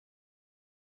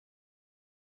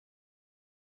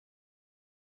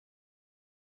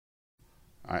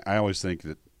I always think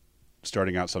that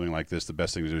starting out something like this, the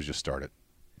best thing to do is just start it.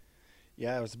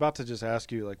 Yeah, I was about to just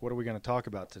ask you, like, what are we going to talk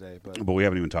about today? But we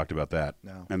haven't even talked about that.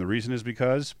 No. And the reason is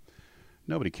because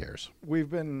nobody cares. We've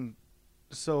been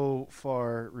so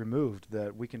far removed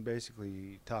that we can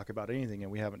basically talk about anything,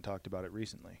 and we haven't talked about it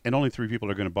recently. And only 3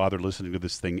 people are going to bother listening to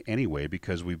this thing anyway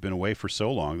because we've been away for so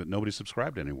long that nobody's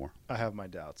subscribed anymore. I have my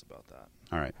doubts about that.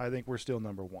 All right. I think we're still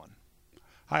number 1.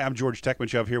 Hi, I'm George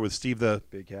Tekmanchev here with Steve the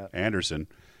Big Cat Anderson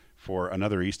for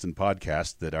another Easton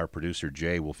podcast that our producer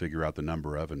Jay will figure out the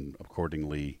number of and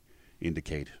accordingly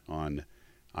indicate on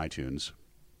iTunes.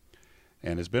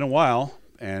 And it's been a while,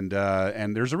 and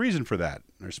there's a reason for that.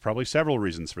 There's probably several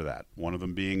reasons for that. One of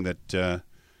them being that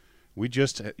we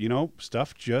just,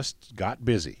 stuff just got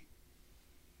busy.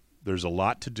 There's a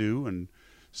lot to do, and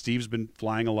Steve's been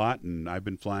flying a lot, and I've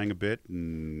been flying a bit,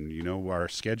 and, our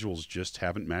schedules just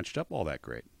haven't matched up all that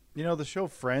great. The show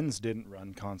Friends didn't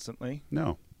run constantly.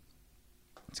 No.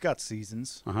 It's got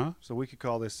seasons. Uh-huh. So we could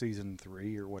call this season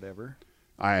 3 or whatever.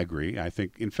 I agree. I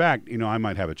think, in fact, I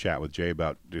might have a chat with Jay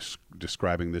about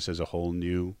describing this as a whole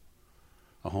new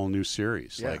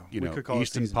series. Yeah, like, we could call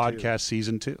Easton it season Podcast 2.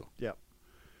 Season 2. Yep.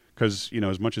 Because,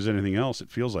 as much as anything else, it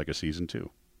feels like a Season 2.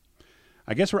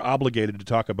 I guess we're obligated to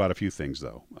talk about a few things,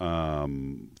 though.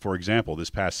 For example, this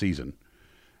past season,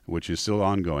 which is still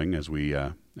ongoing as we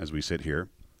sit here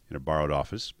in a borrowed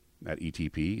office at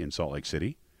ETP in Salt Lake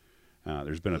City.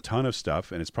 There's been a ton of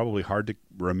stuff, and it's probably hard to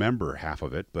remember half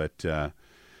of it, but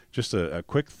just a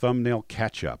quick thumbnail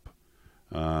catch-up.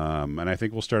 And I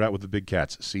think we'll start out with the Big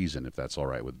Cat's season, if that's all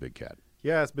right with Big Cat.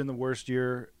 Yeah, it's been the worst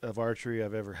year of archery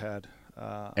I've ever had.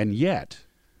 And yet,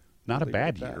 not a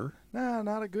bad year. Nah,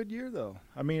 not a good year, though.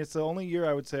 I mean, it's the only year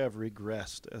I would say I've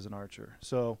regressed as an archer.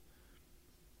 So,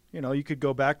 you could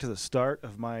go back to the start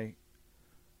of my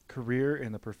career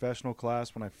in the professional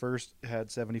class when I first had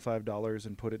 $75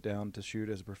 and put it down to shoot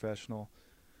as a professional.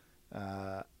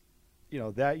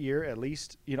 That year, at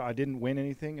least, I didn't win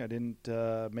anything. I didn't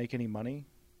make any money.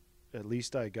 At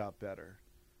least I got better.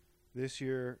 This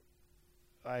year,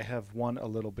 I have won a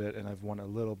little bit, and I've won a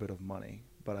little bit of money,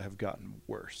 but I have gotten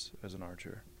worse as an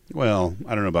archer. Well,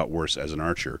 I don't know about worse as an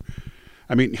archer.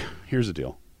 I mean, here's the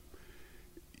deal.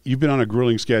 You've been on a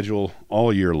grueling schedule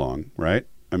all year long, right?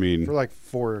 I mean, for like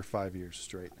 4 or 5 years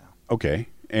straight now. Okay.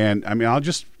 And I mean, I'll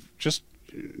just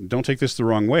don't take this the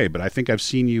wrong way, but I think I've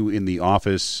seen you in the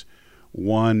office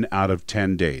 1 out of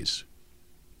 10 days.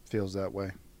 Feels that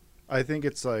way. I think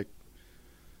it's like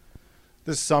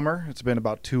this summer, it's been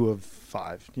about 2 of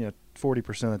 5.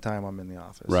 40% of the time I'm in the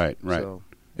office. Right. So,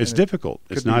 it's difficult.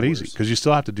 It's not easy worse. because you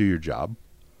still have to do your job.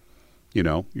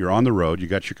 You're on the road, you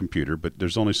got your computer, but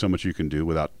there's only so much you can do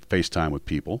without FaceTime with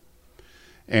people.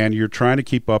 And you're trying to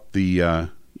keep up the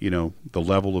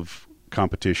level of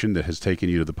competition that has taken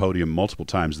you to the podium multiple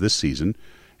times this season,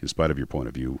 in spite of your point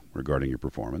of view regarding your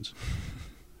performance.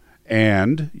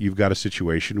 And you've got a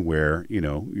situation where,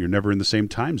 you're never in the same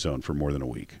time zone for more than a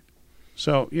week.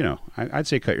 So, I'd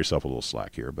say cut yourself a little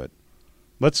slack here, but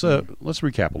let's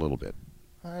recap a little bit.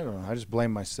 I don't know. I just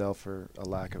blame myself for a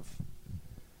lack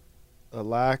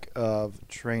of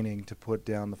training to put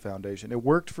down the foundation. It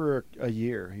worked for a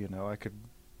year,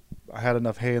 I had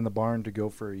enough hay in the barn to go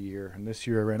for a year, and this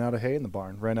year I ran out of hay in the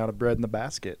barn, ran out of bread in the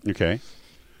basket. Okay.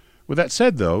 With that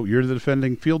said, though, you're the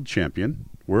defending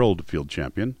world field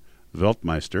champion,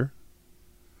 Weltmeister,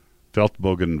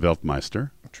 Feldbogen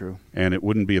Weltmeister. True. And it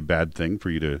wouldn't be a bad thing for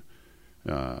you to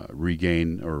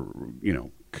regain or,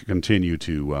 continue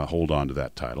to hold on to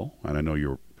that title. And I know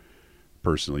you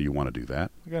want to do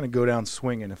that. I'm going to go down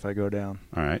swinging if I go down.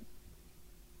 All right.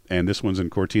 And this one's in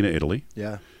Cortina, Italy.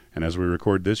 Yeah. And as we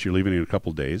record this, you're leaving in a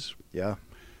couple days. Yeah.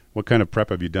 What kind of prep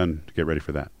have you done to get ready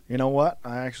for that? You know what?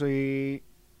 I actually,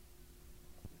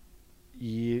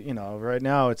 right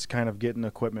now it's kind of getting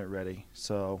equipment ready.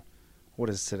 So what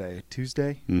is today?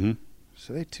 Tuesday? Mm-hmm. Is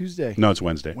today Tuesday? No, it's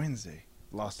Wednesday. Wednesday.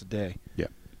 Lost a day. Yeah.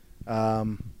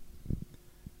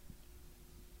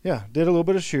 Yeah, did a little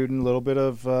bit of shooting, a little bit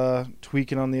of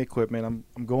tweaking on the equipment.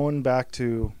 I'm going back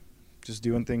to just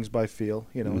doing things by feel,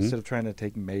 instead of trying to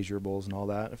take measurables and all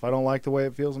that. If I don't like the way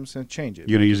it feels, I'm just going to change it.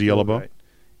 You going to use a yellow bow? Right.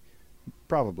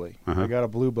 Probably. Uh-huh. I got a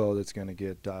blue bow that's going to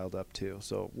get dialed up too,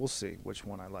 so we'll see which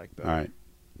one I like better. All right.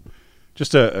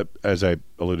 Just as I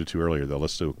alluded to earlier, though,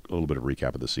 let's do a little bit of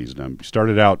recap of the season. You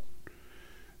started out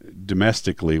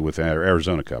domestically with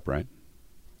Arizona Cup, right?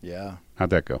 Yeah. How'd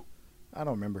that go? I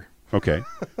don't remember. Okay.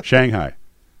 Shanghai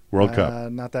World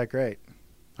Cup. Not that great.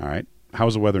 All right. How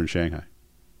was the weather in Shanghai?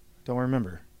 Don't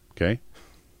remember. Okay.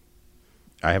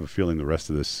 I have a feeling the rest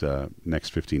of this next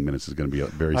 15 minutes is going to be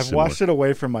very I've similar. washed it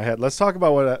away from my head. Let's talk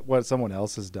about what someone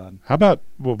else has done. How about,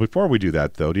 well, before we do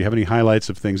that, though, do you have any highlights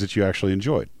of things that you actually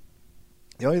enjoyed?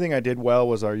 The only thing I did well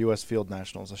was our U.S. Field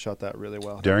Nationals. I shot that really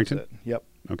well. Darrington? That was it. Yep.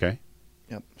 Okay.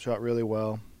 Yep. Shot really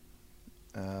well.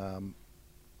 And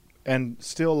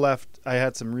still left, I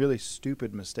had some really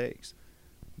stupid mistakes,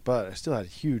 but I still had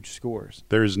huge scores.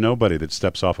 There is nobody that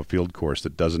steps off a field course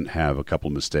that doesn't have a couple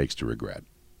mistakes to regret.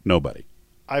 Nobody.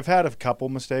 I've had a couple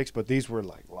mistakes, but these were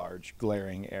like large,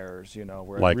 glaring errors, where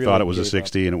I Like really thought it was a gave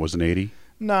 60 and it was an 80?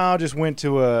 No, just went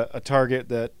to a target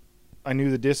that I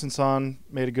knew the distance on,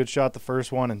 made a good shot the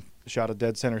first one, and shot a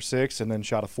dead center 6, and then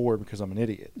shot a 4 because I'm an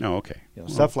idiot. Oh, okay.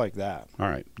 Stuff like that. All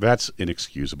right. That's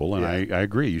inexcusable, and Yeah. I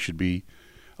agree. You should be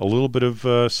a little bit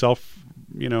of self,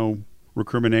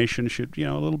 recrimination should,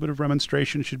 a little bit of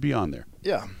remonstration should be on there.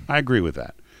 Yeah. I agree with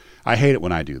that. I hate it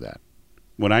when I do that.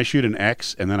 When I shoot an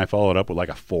X and then I follow it up with like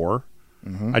a 4,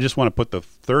 I just want to put the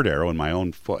third arrow in my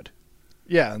own foot.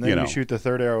 Yeah, and then you shoot the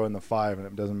third arrow in the 5, and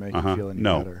it doesn't make you feel any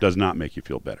better. No, does not make you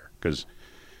feel better because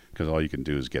all you can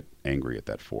do is get angry at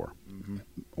that 4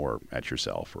 or at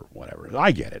yourself or whatever.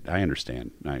 I get it. I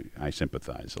understand. I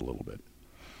sympathize a little bit.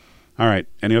 All right.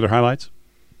 Any other highlights?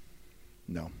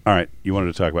 No. All right. You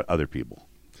wanted to talk about other people.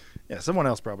 Yeah, someone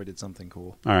else probably did something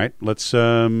cool. All right. Let's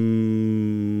let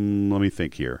me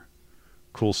think here.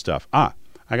 Cool stuff. I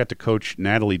got to coach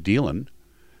Natalie Dealin,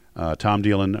 Tom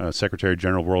Dealin, Secretary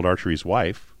General of World Archery's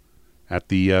wife, at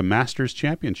the Masters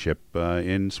Championship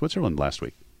in Switzerland last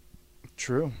week.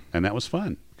 True. And that was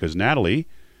fun because Natalie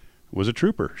was a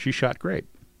trooper. She shot great.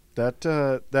 That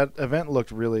event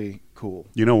looked really cool.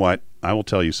 You know what? I will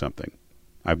tell you something.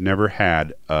 I've never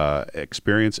had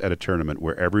experience at a tournament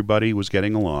where everybody was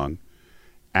getting along,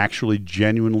 actually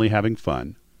genuinely having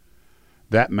fun.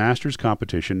 That Masters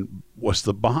competition was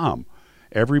the bomb.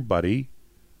 Everybody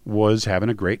was having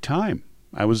a great time.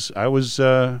 I was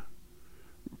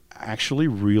actually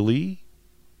really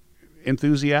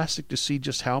enthusiastic to see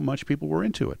just how much people were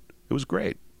into it. It was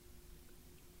great.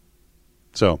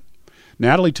 So,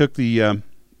 Natalie took the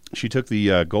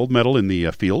gold medal in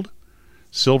the field,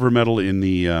 silver medal in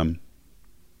the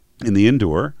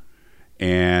indoor,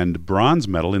 and bronze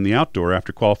medal in the outdoor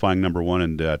after qualifying number 1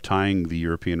 and tying the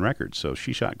European record. So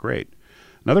she shot great.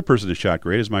 Another person who shot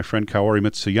great is my friend Kaori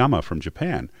Mitsuyama from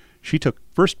Japan. She took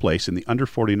first place in the under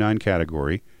 49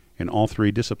 category in all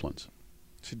 3 disciplines.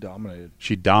 She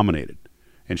dominated.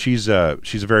 And she's a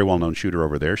very well-known shooter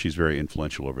over there. She's very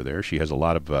influential over there. She has a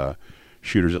lot of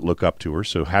shooters that look up to her.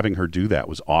 So having her do that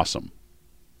was awesome.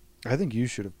 I think you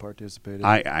should have participated.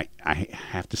 I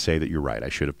have to say that you're right. I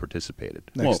should have participated.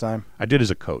 Next time. I did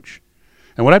as a coach.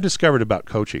 And what I've discovered about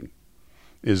coaching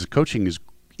is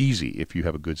easy if you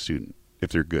have a good student,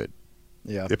 if they're good.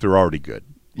 Yeah. If they're already good.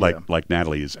 Like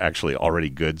Natalie is actually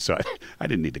already good, so I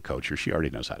didn't need to coach her. She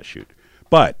already knows how to shoot.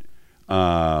 But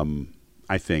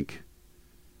I think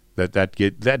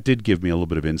that did give me a little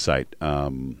bit of insight. I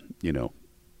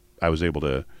was able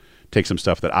to take some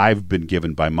stuff that I've been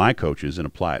given by my coaches and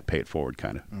apply it, pay it forward,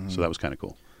 kind of. So that was kind of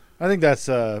cool. I think that's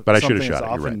but I should have something shot that's it. You're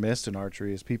often right. missed in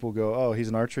archery is people go, "Oh, he's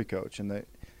an archery coach," and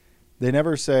they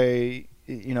never say,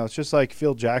 it's just like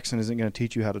Phil Jackson isn't going to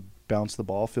teach you how to bounce the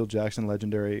ball. Phil Jackson,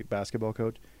 legendary basketball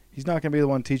coach, he's not going to be the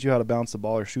one to teach you how to bounce the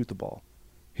ball or shoot the ball.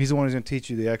 He's the one who's going to teach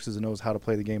you the X's and O's, how to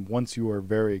play the game once you are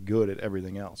very good at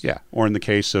everything else. Yeah, or in the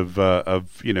case of a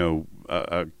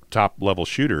top level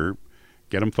shooter,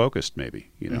 get them focused maybe,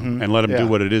 and let them do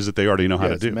what it is that they already know how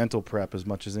to do. It's mental prep as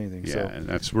much as anything. Yeah, So and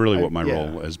that's really what my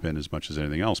role has been as much as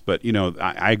anything else. But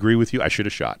I agree with you. I should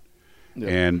have shot,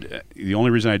 and the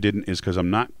only reason I didn't is because I'm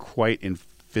not quite in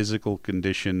physical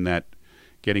condition. That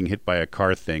getting hit by a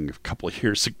car thing a couple of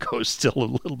years ago is still a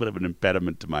little bit of an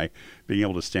impediment to my being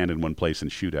able to stand in one place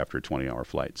and shoot after a 20-hour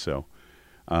flight. So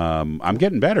I'm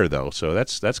getting better though, so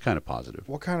that's kind of positive.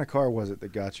 What kind of car was it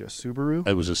that got you? A Subaru?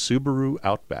 It was a Subaru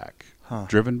Outback,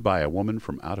 driven by a woman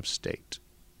from out of state.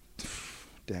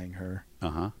 Dang her.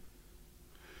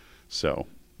 So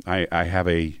I have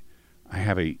a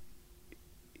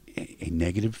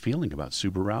negative feeling about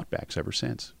Subaru Outbacks ever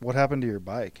since. What happened to your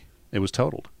bike? It was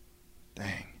totaled.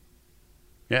 Dang.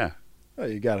 Yeah. Oh,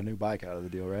 you got a new bike out of the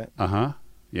deal, right?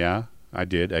 Yeah, I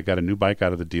did. I got a new bike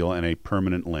out of the deal and a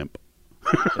permanent limp.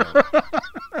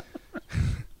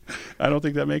 I don't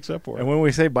think that makes up for it. And when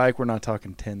we say bike, we're not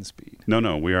talking 10-speed.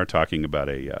 No, we are talking about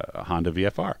a Honda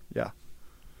VFR. Yeah.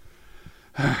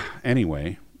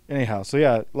 Anyhow, so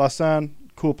yeah, Lausanne,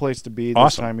 cool place to be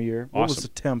this time of year. What was the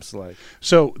temps like?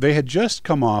 So they had just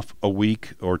come off a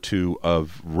week or two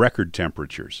of record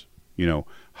temperatures.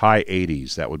 high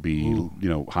 80s. That would be,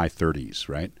 Ooh. high 30s,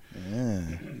 right? Yeah.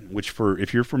 Which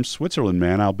if you're from Switzerland,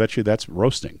 man, I'll bet you that's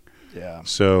roasting. Yeah.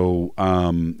 So,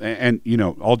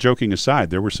 all joking aside,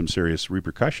 there were some serious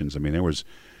repercussions. I mean, there was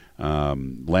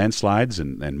landslides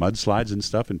and mudslides and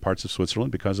stuff in parts of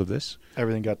Switzerland because of this.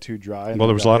 Everything got too dry. Well,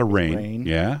 there was a lot of rain. rain.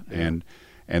 Yeah.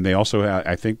 And they also had,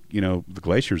 I think, the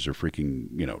glaciers are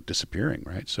freaking, disappearing,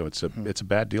 right? So it's a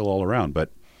bad deal all around.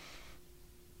 But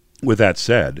with that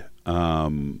said, by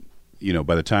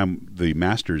the time the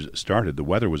Masters started, the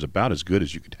weather was about as good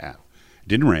as you could have. It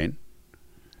didn't rain.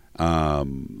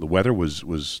 The weather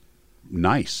was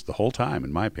nice the whole time,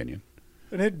 in my opinion.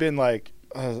 And it'd been like,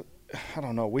 I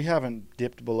don't know, we haven't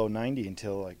dipped below 90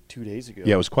 until like 2 days ago.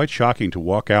 Yeah, it was quite shocking to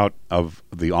walk out of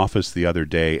the office the other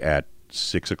day at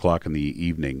 6 o'clock in the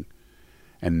evening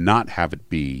and not have it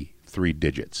be 3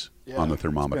 digits on the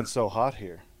thermometer. It's been so hot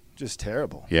here. Just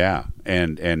terrible. Yeah,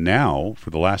 and now for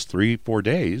the last 3-4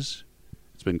 days,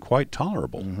 it's been quite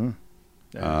tolerable. Mm-hmm.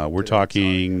 Yeah, we're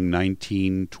talking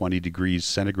 19, 20 degrees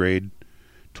centigrade,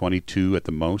 22 at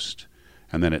the most,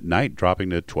 and then at night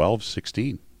dropping to 12,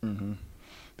 16. Mm-hmm.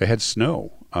 They had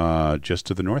snow just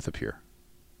to the north of here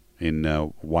in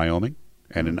Wyoming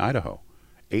and in Idaho.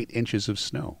 8 inches of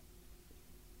snow.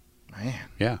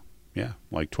 Man. Yeah,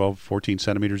 like 12, 14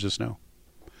 centimeters of snow.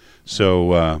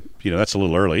 So, that's a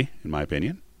little early, in my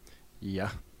opinion.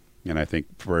 Yeah. And I think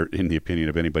in the opinion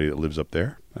of anybody that lives up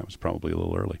there, that was probably a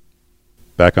little early.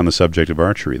 Back on the subject of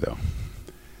archery, though.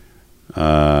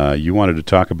 You wanted to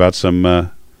talk about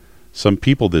some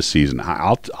people this season.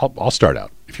 I'll start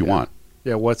out if you want.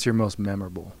 Yeah, what's your most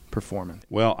memorable performance?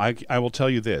 Well, I will tell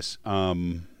you this.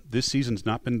 This season's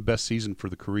not been the best season for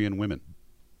the Korean women.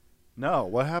 No,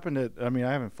 what happened I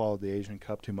haven't followed the Asian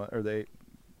Cup too much, or the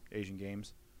Asian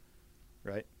Games,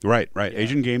 right? Right. Yeah.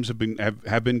 Asian Games have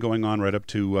been going on right up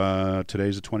to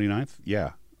today's the 29th.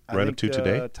 Yeah, right up to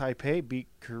today. Taipei beat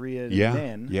Korea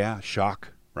men. Yeah,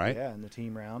 shock, right? Yeah, in the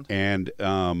team round. And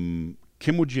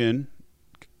Kim Woo-jin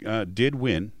did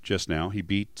win just now. He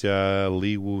beat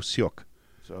Lee Woo-seok.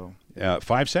 So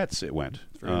 5 sets it went.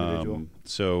 For individual.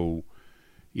 So,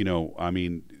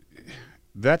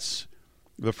 that's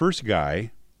the first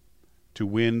guy to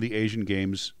win the Asian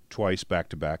Games twice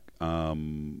back-to-back,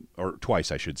 or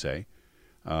twice, I should say,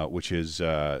 which is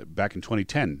back in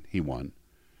 2010 he won,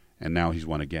 and now he's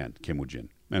won again, Kim Woo-jin.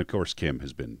 And, of course, Kim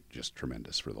has been just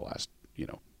tremendous for the last,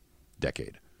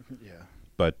 decade. Yeah.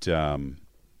 But,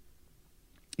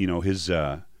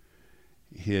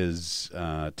 his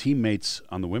teammates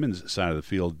on the women's side of the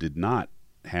field did not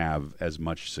have as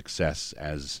much success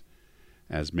as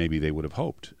maybe they would have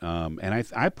hoped. And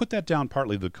I put that down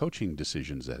partly to the coaching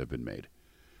decisions that have been made.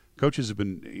 Coaches have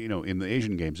been, in the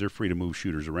Asian Games, they're free to move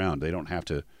shooters around. They don't have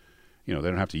to, they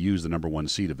don't have to use the number 1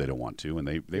 seed if they don't want to. And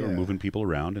they were moving people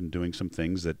around and doing some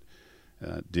things that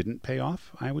didn't pay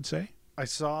off, I would say. I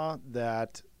saw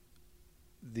that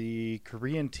the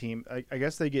Korean team, I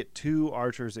guess they get 2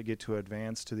 archers that get to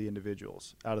advance to the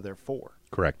individuals out of their 4.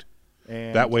 Correct.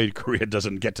 And That way Korea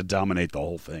doesn't get to dominate the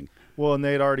whole thing. Well, and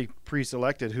they'd already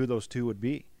pre-selected who those 2 would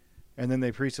be. And then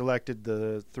they pre-selected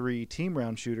the 3 team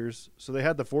round shooters. So they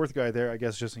had the 4th guy there, I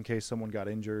guess, just in case someone got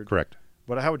injured. Correct.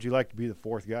 But how would you like to be the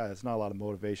 4th guy? It's not a lot of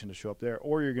motivation to show up there.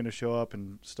 Or you're going to show up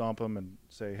and stomp them and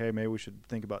say, hey, maybe we should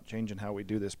think about changing how we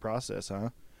do this process, huh?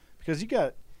 Because you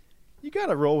got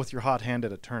to roll with your hot hand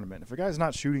at a tournament. If a guy's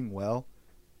not shooting well,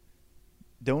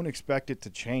 don't expect it to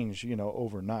change,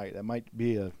 overnight. That might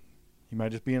be he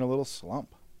might just be in a little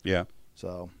slump. Yeah.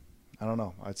 So, I don't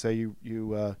know. I'd say you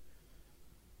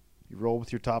roll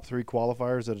with your top 3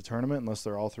 qualifiers at a tournament, unless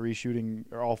they're all 3 shooting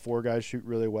or all 4 guys shoot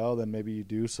really well. Then maybe you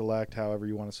do select however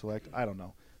you want to select. I don't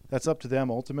know. That's up to them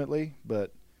ultimately,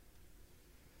 but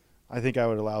I think I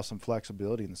would allow some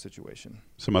flexibility in the situation.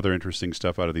 Some other interesting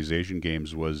stuff out of these Asian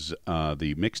Games was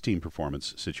the mixed team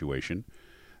performance situation.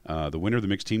 The winner of the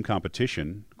mixed team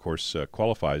competition, of course,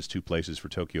 qualifies 2 places for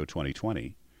Tokyo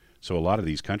 2020. So a lot of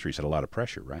these countries had a lot of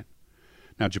pressure, right?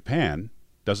 Now, Japan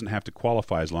doesn't have to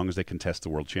qualify as long as they contest the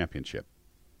World Championship,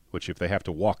 which if they have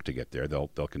to walk to get there, they'll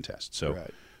contest. So,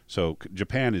 Right. so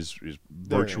Japan is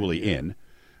virtually in,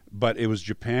 but it was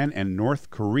Japan and North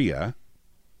Korea.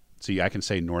 See, I can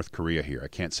say North Korea here. I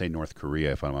can't say North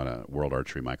Korea if I'm on a World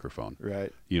Archery microphone.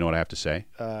 Right. You know what I have to say?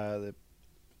 The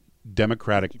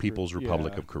Democratic People's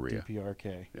Republic of Korea.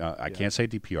 DPRK. I can't say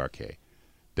DPRK.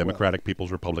 Democratic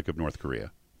People's Republic of North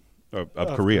Korea. Of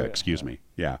Korea, Korea, excuse me.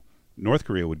 Yeah. North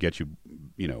Korea would get you,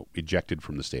 ejected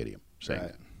from the stadium saying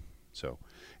Right. that. So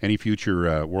any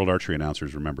future World Archery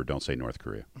announcers, remember, don't say North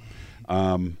Korea.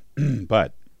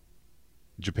 But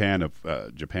Japan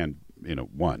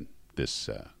won this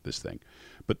thing.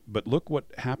 But look what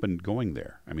happened going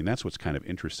there. I mean, that's what's kind of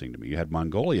interesting to me. You had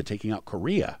Mongolia taking out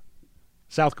Korea,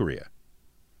 South Korea,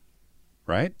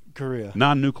 right? Korea.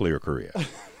 Non-nuclear Korea.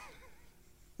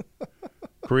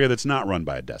 Korea that's not run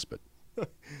by a despot.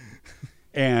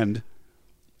 And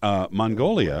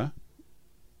Mongolia,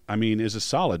 I mean, is a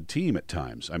solid team at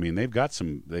times. I mean, they've got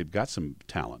some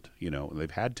talent.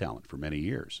 They've had talent for many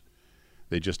years.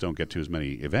 They just don't get to as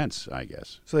many events, I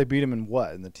guess. So they beat him in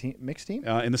what? In the mixed team?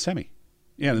 In the semi.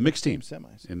 Yeah, the mixed team.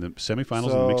 Semis. In the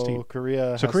semifinals of the mixed team.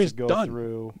 Korea has Korea's to go done.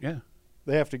 through. Yeah.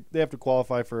 They have to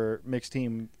qualify for mixed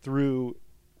team through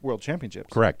World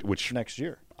Championships. Correct. Which next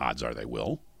year. Odds are they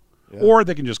will. Yeah. Or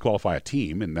they can just qualify a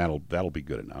team, and that'll be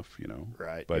good enough,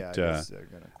 Right. But yeah, I guess they're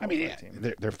gonna qualify a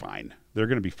team. they're fine. They're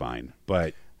going to be fine.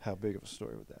 But how big of a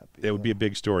story would that be? it would be a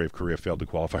big story if Korea failed to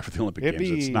qualify for the Olympic Games.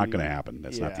 It's not going to happen.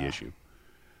 That's not the issue.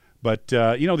 But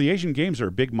the Asian Games are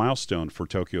a big milestone for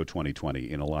Tokyo 2020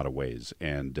 in a lot of ways,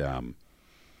 and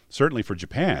certainly for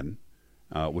Japan,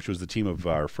 which was the team of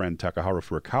our friend Takaharu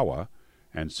Furukawa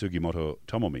and Sugimoto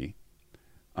Tomomi.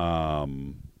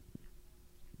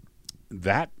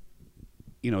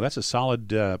 That's a solid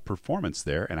performance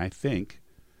there, and I think,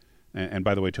 and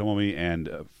by the way, Tomomi and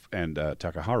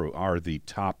Takaharu are the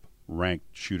top-ranked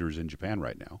shooters in Japan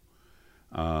right now.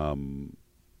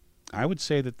 I would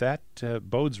say that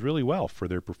bodes really well for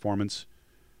their performance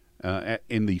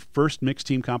in the first mixed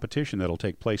team competition that'll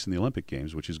take place in the Olympic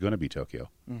Games, which is going to be Tokyo.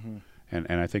 Mm-hmm.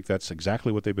 And I think that's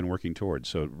exactly what they've been working towards.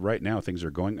 So right now things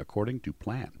are going according to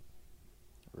plan.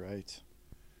 Right.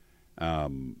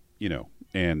 And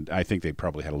I think they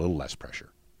probably had a little less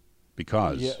pressure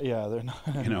because they're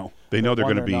not. They know they're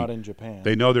going to be not in Japan.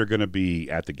 They know they're going to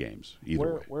be at the games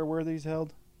either way. Where were these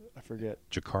held? I forget.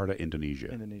 Jakarta,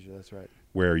 Indonesia. Indonesia, that's right.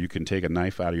 Where you can take a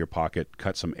knife out of your pocket,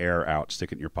 cut some air out,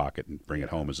 stick it in your pocket, and bring it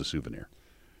home as a souvenir.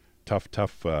 Tough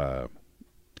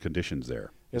conditions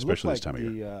there, especially this time of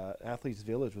year. The Athletes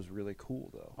Village was really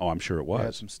cool, though. Oh, I'm sure it was. They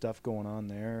had some stuff going on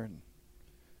there, and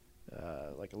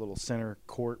like a little center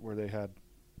court where they had,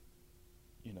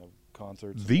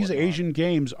 concerts. These Asian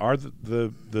Games are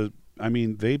I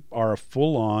mean, they are a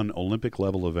full-on Olympic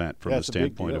level event from the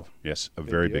standpoint of a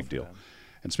very big deal.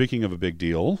 And speaking of a big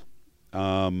deal,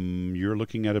 you're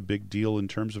looking at a big deal in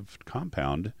terms of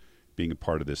compound being a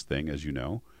part of this thing, as you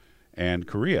know, and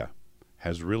Korea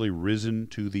has really risen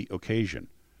to the occasion.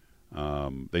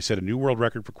 They set a new world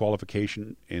record for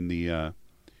qualification in the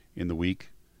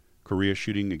week. Korea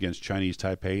shooting against Chinese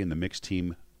Taipei in the mixed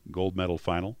team gold medal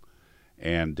final,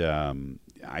 and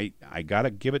I gotta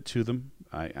give it to them.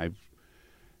 I've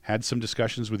had some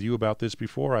discussions with you about this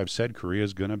before. I've said Korea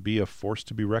is going to be a force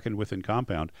to be reckoned with in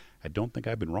compound. I don't think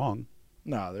I've been wrong.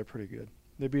 No, they're pretty good.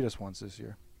 They beat us once this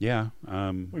year. Yeah.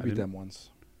 We beat them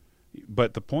once.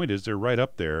 But the point is they're right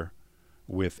up there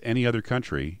with any other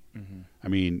country. Mm-hmm. I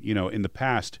mean, in the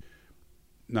past,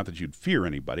 not that you'd fear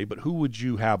anybody, but who would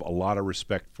you have a lot of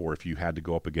respect for if you had to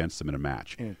go up against them in a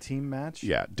match? In a team match?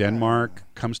 Yeah. Denmark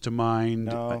comes to mind.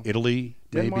 No. Italy,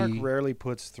 Denmark maybe. rarely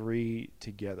puts three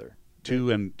together.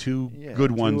 Two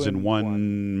good ones and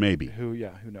one maybe. Who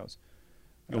knows?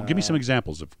 Give me some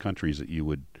examples of countries that you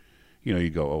would, you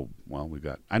go, oh, well, we've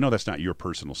got. I know that's not your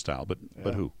personal style,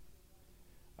 but who?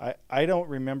 I don't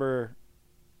remember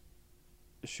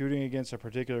shooting against a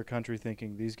particular country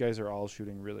thinking these guys are all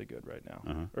shooting really good right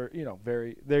now, or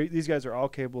these guys are all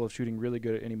capable of shooting really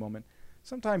good at any moment.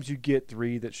 Sometimes you get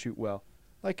three that shoot well,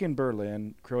 like in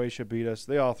Berlin, Croatia beat us.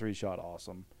 They all three shot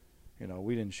awesome.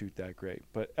 We didn't shoot that great.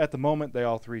 But at the moment, they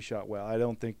all three shot well. I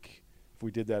don't think if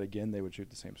we did that again, they would shoot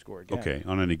the same score again. Okay,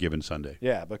 on any given Sunday.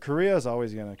 Yeah, but Korea is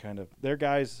always going to their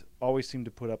guys always seem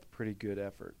to put up a pretty good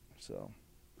effort. So.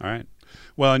 All right.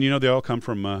 Well, and they all come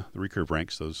from the recurve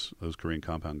ranks, those Korean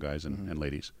compound guys and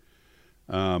ladies.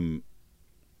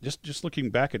 Just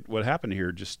looking back at what happened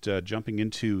here, just jumping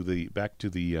back to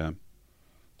the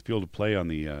field of play on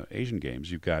the Asian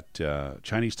Games, you've got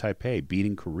Chinese Taipei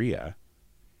beating Korea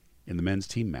in the men's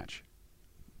team match.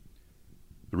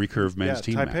 The recurve men's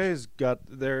team match. Taipei's got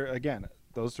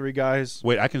those three guys.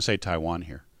 Wait, I can say Taiwan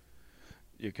here.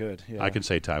 You could, yeah. I can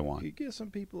say Taiwan. You get some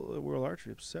people at World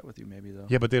Archery upset with you maybe, though.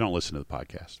 Yeah, but they don't listen to the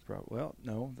podcast. Well,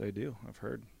 no, they do. I've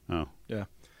heard. Oh. Yeah.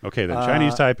 Okay, then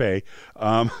Chinese Taipei.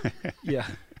 Yeah.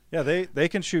 Yeah, they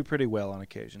can shoot pretty well on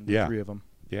occasion, the three of them.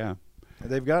 Yeah.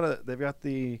 They've got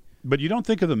the... But you don't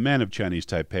think of the men of Chinese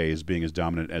Taipei as being as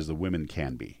dominant as the women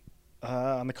can be.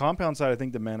 On the compound side, I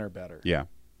think the men are better. Yeah,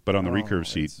 but on the recurve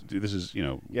seat, this is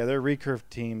Yeah, their recurve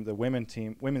team, the women's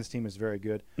team is very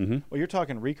good. Mm-hmm. Well, you're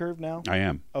talking recurve now. I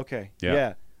am. Okay.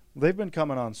 Yeah. They've been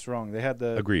coming on strong. They had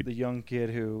the Agreed. the young kid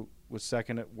who was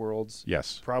second at Worlds.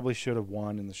 Yes. Probably should have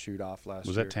won in the shoot-off last year.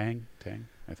 Was that Tang? Tang?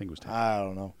 I think it was Tang. I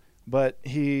don't know. But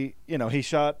he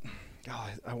shot,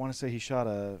 I want to say he shot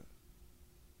a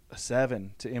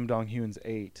 7 to Im Dong-hyun's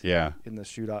 8 in the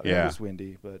shootout. Yeah. It was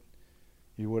windy, but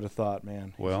you would have thought,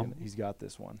 man, he's got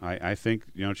this one. I think,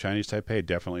 Chinese Taipei,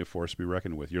 definitely a force to be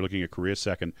reckoned with. You're looking at Korea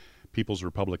second, People's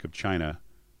Republic of China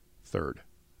third.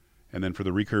 And then for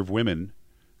the recurve women,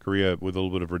 Korea with a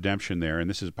little bit of redemption there, and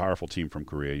this is a powerful team from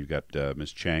Korea. You've got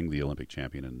Ms. Chang, the Olympic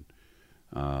champion,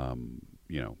 and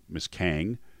Ms.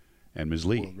 Kang and Ms.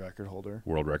 Lee. World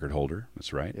record holder.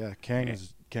 That's right. Yeah, Kang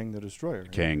is Kang the Destroyer.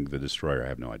 Kang the Destroyer. I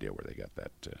have no idea where they got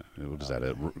that.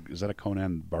 Is that a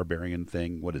Conan Barbarian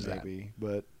thing? What is that? Maybe,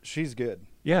 but she's good.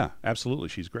 Yeah, absolutely.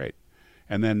 She's great.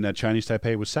 And then Chinese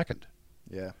Taipei was second.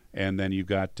 Yeah. And then you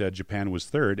got Japan was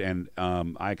third, and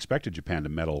I expected Japan to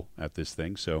medal at this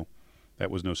thing, so that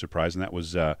was no surprise. And that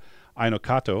was Aino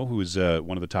Kato, who is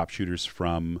one of the top shooters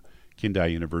from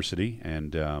Kindai University,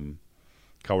 and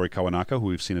Kaori Kawanaka, who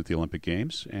we've seen at the Olympic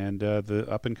Games, and the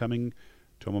up-and-coming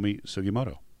Tomomi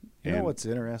Sugimoto. You know what's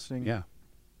interesting? Yeah.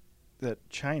 That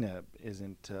China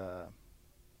isn't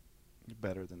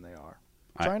better than they are.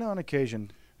 China, on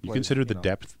occasion... You consider the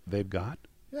depth they've got?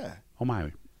 Yeah. Oh,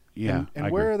 my. Yeah.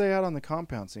 And where are they at on the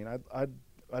compound scene?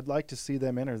 I'd like to see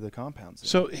them enter the compound scene.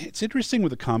 So it's interesting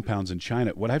with the compounds in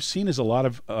China. What I've seen is a lot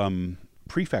of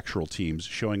prefectural teams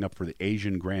showing up for the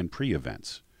Asian Grand Prix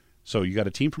events. So you got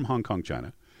a team from Hong Kong,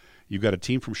 China. You've got a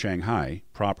team from Shanghai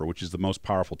proper, which is the most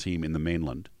powerful team in the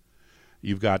mainland.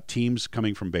 You've got teams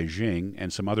coming from Beijing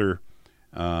and some other,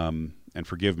 and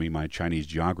forgive me, my Chinese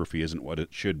geography isn't what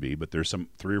it should be, but there's some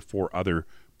 3 or 4 other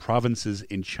provinces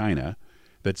in China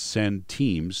that send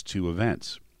teams to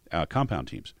events, compound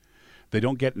teams. They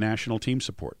don't get national team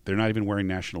support. They're not even wearing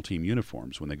national team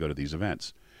uniforms when they go to these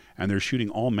events. And they're shooting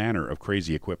all manner of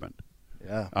crazy equipment.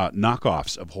 Yeah.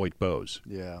 Knockoffs of Hoyt bows.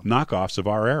 Yeah. Knockoffs of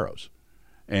our arrows.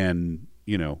 And,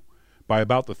 by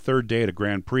about the third day at a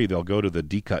Grand Prix, they'll go to the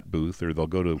D-Cut booth or they'll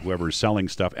go to whoever's selling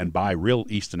stuff and buy real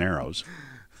Easton arrows.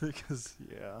 Because,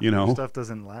 stuff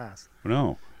doesn't last.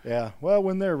 No. Yeah. Well,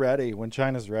 when they're ready, when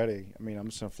China's ready, I'm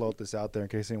just going to float this out there in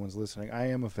case anyone's listening. I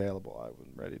am available.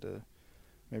 I'm ready to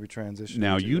maybe transition.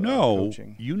 Now, into,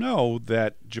 coaching. You know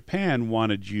that Japan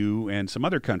wanted you and some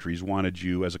other countries wanted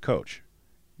you as a coach.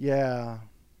 Yeah.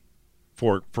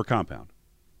 For compound.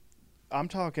 I'm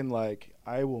talking like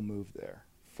I will move there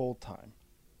full time.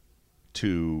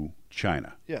 To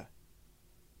China. Yeah.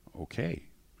 Okay.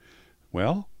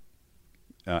 Well,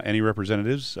 any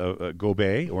representatives,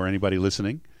 Gobei or anybody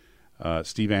listening,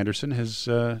 Steve Anderson has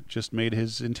just made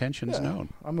his intentions known.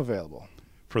 I'm available.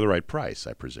 For the right price,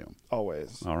 I presume.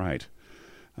 Always. All right.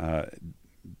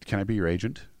 Can I be your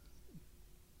agent?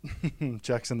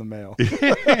 Checks in the mail.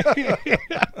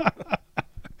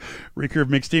 Recurve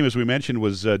mixed team, as we mentioned,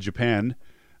 was Japan,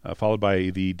 followed by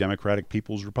the Democratic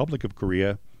People's Republic of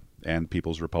Korea and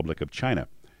People's Republic of China.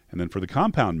 And then for the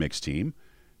compound mixed team,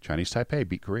 Chinese Taipei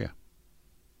beat Korea.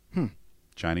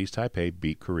 Chinese Taipei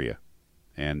beat Korea.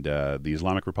 And the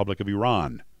Islamic Republic of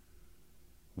Iran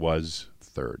was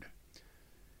third.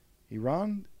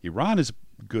 Iran is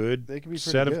a good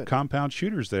set of compound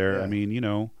shooters there. Yeah. I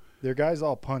mean, their guys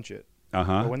all punch it.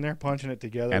 Uh-huh. But when they're punching it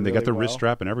together, and they got the wrist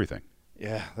strap and everything.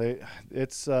 Yeah, when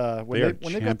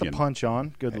they got the punch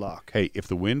on, good luck. Hey, if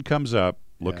the wind comes up,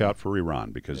 look out for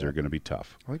Iran because they're going to be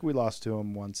tough. I think we lost to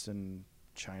them once in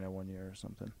China one year or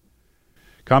something.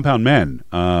 Compound men,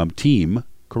 Team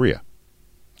Korea.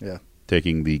 Yeah.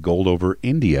 Taking the gold over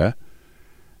India,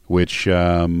 which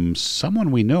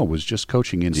someone we know was just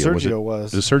coaching India. Sergio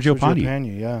was. Sergio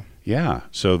Pagni, yeah. Yeah,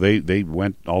 so they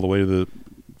went all the way to the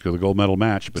gold medal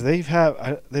match. But they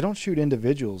don't shoot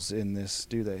individuals in this,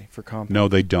 do they, for compound? No,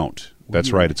 they don't.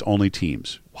 That's right. It's only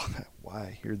teams.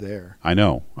 Why? You're there. I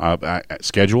know.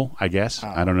 Schedule, I guess.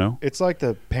 I don't know. It's like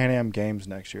the Pan Am Games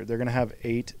next year. They're going to have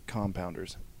 8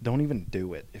 compounders. Don't even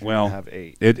do it if you're going to have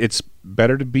 8. It's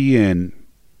better to be in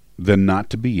than not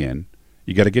to be in.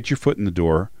 You got to get your foot in the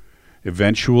door.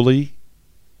 Eventually,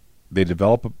 they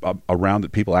develop a round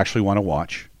that people actually want to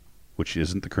watch, which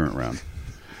isn't the current round.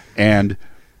 And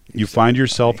you find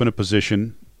yourself in a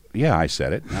position, I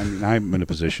said it. I'm in a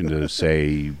position to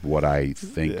say what I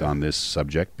think on this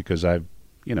subject because I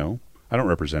don't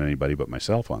represent anybody but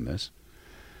myself on this.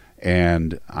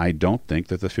 And I don't think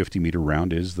that the 50-meter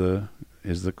round is the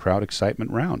crowd excitement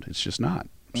round. It's just not.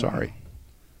 I'm sorry.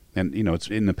 And, it's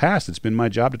in the past, it's been my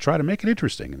job to try to make it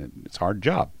interesting. And it's a hard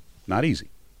job. Not easy.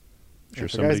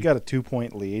 If the guy's got a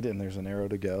 2-point lead and there's an arrow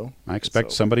to go. I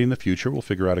expect somebody in the future will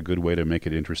figure out a good way to make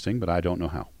it interesting, but I don't know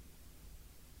how.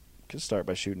 could start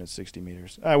by shooting at 60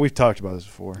 meters. We've talked about this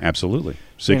before. Absolutely.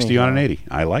 60 on an 80.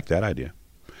 I like that idea.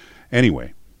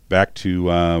 Anyway, back to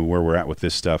where we're at with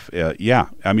this stuff. Yeah,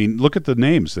 I mean, look at the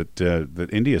names that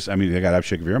India's. I mean, they got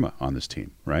Abhishek Verma on this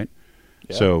team, right?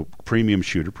 Yeah. So premium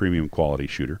shooter, premium quality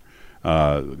shooter.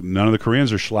 None of the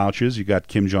Koreans are slouches. You got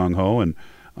Kim Jong-ho and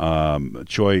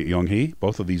Choi Yong-hee.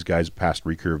 Both of these guys passed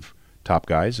recurve top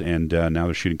guys, and now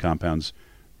they're shooting compounds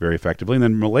very effectively. And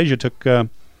then Malaysia took the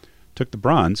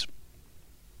bronze.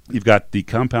 You've got the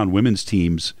compound women's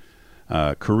teams,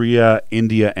 Korea,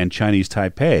 India, and Chinese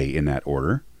Taipei in that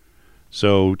order.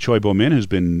 So Choi Bo-min, who's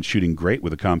been shooting great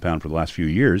with a compound for the last few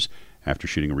years after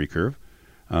shooting a recurve,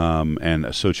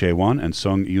 and So Chae-won and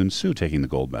Sung Yoon-soo taking the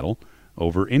gold medal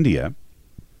over India.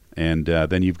 And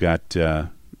then you've got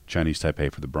Chinese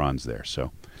Taipei for the bronze there.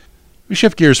 So we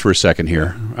shift gears for a second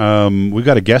here. We've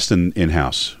got a guest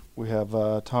in-house. We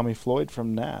have Tommy Floyd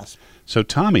from NASP. So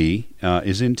Tommy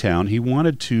is in town. He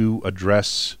wanted to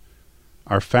address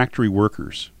our factory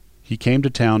workers. He came to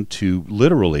town to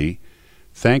literally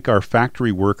thank our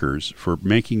factory workers for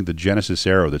making the Genesis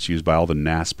arrow that's used by all the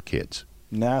NASP kids.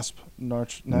 NASP,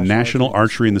 National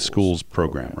Archery in the Schools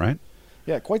program, right?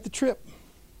 Yeah, quite the trip.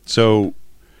 So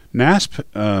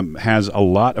NASP has a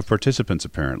lot of participants,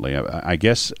 apparently. I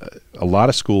guess a lot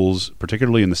of schools,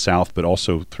 particularly in the South, but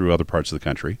also through other parts of the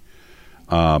country,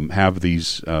 have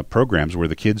these programs where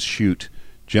the kids shoot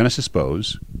Genesis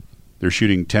bows. They're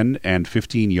shooting 10 and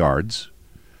 15 yards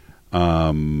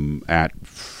at,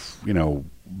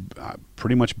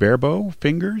 pretty much bare bow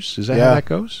fingers. Is that how that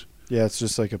goes? Yeah, it's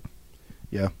just like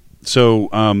So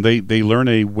they learn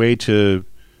a way to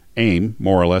aim,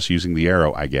 more or less, using the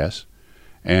arrow, I guess.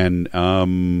 And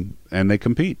they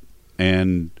compete,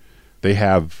 and they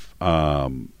have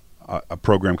a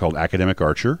program called Academic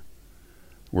Archer,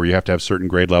 where you have to have certain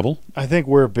grade level. I think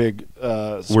we're a big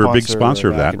sponsor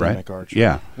of that, right? Archer.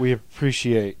 Yeah, we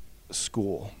appreciate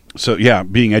school. So yeah,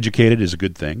 being educated is a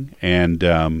good thing, and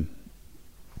having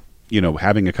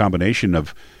a combination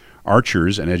of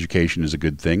archers and education is a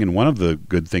good thing. And one of the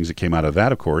good things that came out of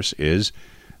that, of course, is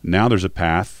now there's a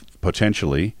path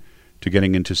potentially to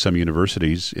getting into some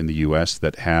universities in the U.S.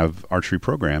 that have archery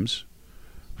programs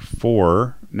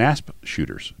for NASP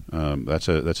shooters. That's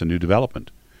a new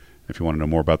development. If you want to know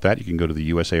more about that, you can go to the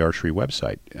USA Archery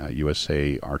website,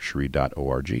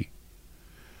 usaarchery.org.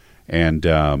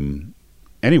 And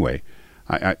anyway,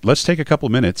 let's take a couple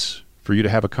minutes for you to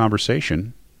have a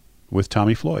conversation with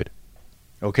Tommy Floyd.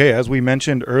 Okay, as we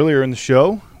mentioned earlier in the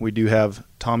show, we do have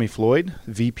Tommy Floyd,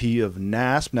 VP of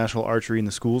NASP, National Archery in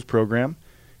the Schools program.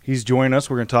 He's joining us.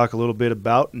 We're going to talk a little bit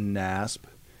about NASP.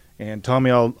 And Tommy,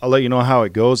 I'll let you know how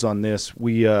it goes on this.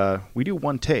 We do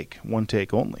one take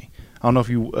only. I don't know if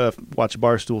you watch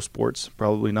Barstool Sports,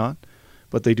 probably not,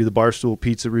 but they do the Barstool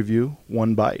Pizza review,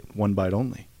 one bite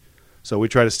only. So we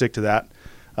try to stick to that.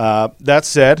 That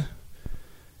said,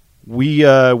 we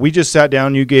just sat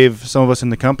down. You gave some of us in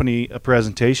the company a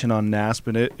presentation on NASP,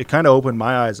 and it kind of opened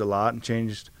my eyes a lot and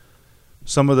changed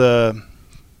some of the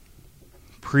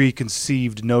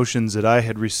preconceived notions that I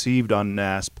had received on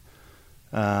NASP.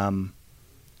 And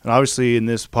obviously in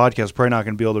this podcast, probably not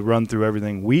going to be able to run through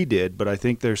everything we did, but I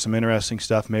think there's some interesting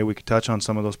stuff. Maybe we could touch on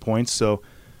some of those points. So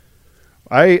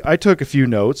I took a few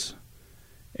notes,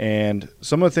 and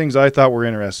some of the things I thought were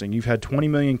interesting. You've had 20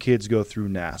 million kids go through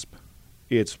NASP.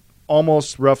 It's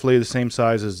almost roughly the same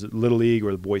size as Little League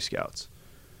or the Boy Scouts.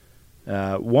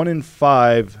 1 in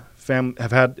 5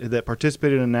 that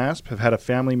participated in NASP have had a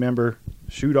family member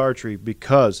shoot archery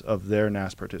because of their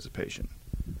NASP participation.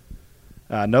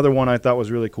 Another one I thought was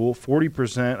really cool,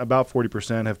 about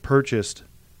 40% have purchased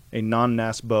a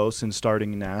non-NASP bow since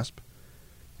starting NASP,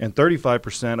 and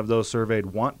 35% of those surveyed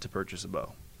want to purchase a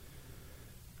bow.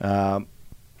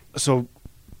 So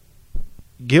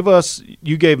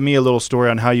you gave me a little story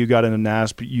on how you got into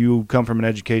NASP. You come from an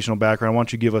educational background. Why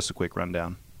don't you give us a quick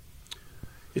rundown?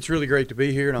 It's really great to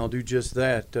be here, and I'll do just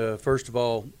that. First of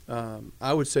all,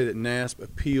 I would say that NASP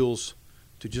appeals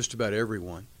to just about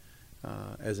everyone.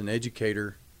 As an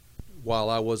educator, while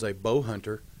I was a bow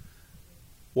hunter,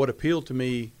 what appealed to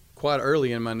me quite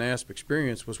early in my NASP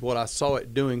experience was what I saw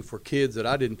it doing for kids that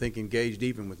I didn't think engaged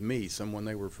even with me, someone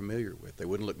they were familiar with. They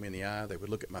wouldn't look me in the eye. They would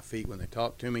look at my feet when they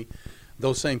talked to me.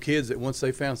 Those same kids that once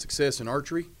they found success in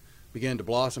archery began to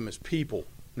blossom as people.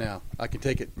 Now, I can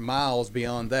take it miles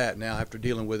beyond that now after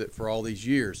dealing with it for all these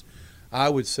years. I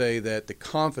would say that the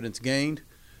confidence gained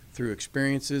through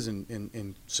experiences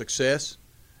and success,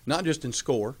 not just in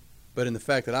score, but in the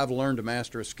fact that I've learned to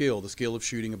master a skill, the skill of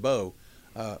shooting a bow,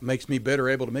 makes me better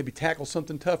able to maybe tackle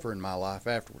something tougher in my life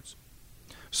afterwards.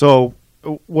 So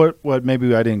what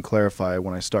maybe I didn't clarify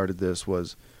when I started this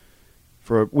was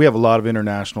we have a lot of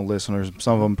international listeners.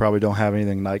 Some of them probably don't have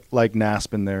anything like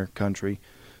NASP in their country.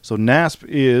 So NASP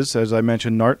is, as I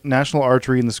mentioned, National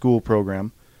Archery in the School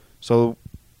program. So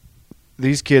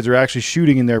these kids are actually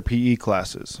shooting in their PE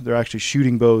classes. They're actually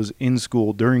shooting bows in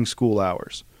school during school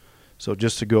hours. So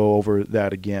just to go over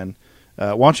that again,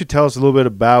 why don't you tell us a little bit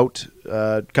about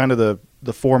kind of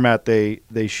the format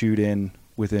they shoot in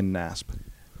within NASP?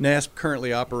 NASP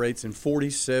currently operates in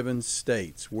 47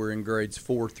 states. We're in grades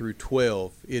 4 through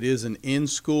 12. It is an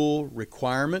in-school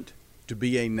requirement to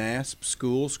be a NASP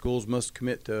school. Schools must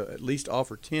commit to at least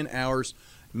offer 10 hours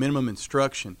minimum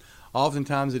instruction.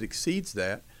 Oftentimes it exceeds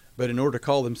that, but in order to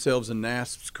call themselves a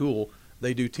NASP school,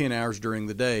 they do 10 hours during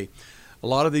the day. A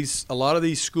lot of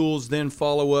these schools then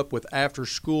follow up with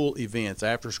after-school events,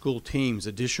 after-school teams,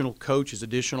 additional coaches,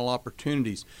 additional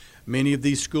opportunities. Many of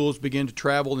these schools begin to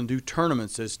travel and do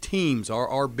tournaments as teams.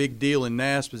 Our big deal in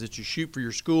NASP is that you shoot for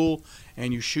your school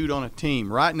and you shoot on a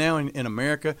team. Right now in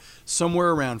America,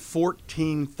 somewhere around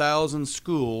 14,000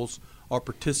 schools are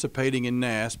participating in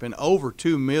NASP, and over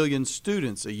 2 million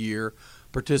students a year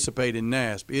participate in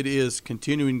NASP. It is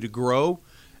continuing to grow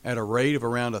at a rate of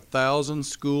around 1,000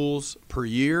 schools per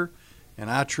year, and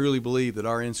I truly believe that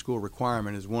our in-school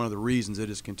requirement is one of the reasons it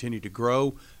has continued to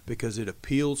grow, because it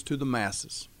appeals to the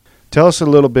masses. Tell us a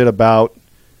little bit about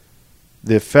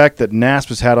the effect that NASP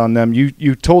has had on them.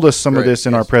 You told us some of this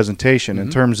in our presentation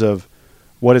in terms of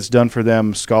what it's done for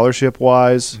them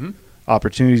scholarship-wise,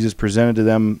 opportunities is presented to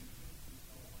them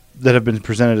that have been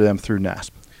presented to them through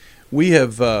NASP. We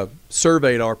have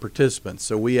surveyed our participants.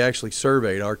 So we actually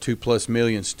surveyed our 2+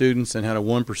 million students and had a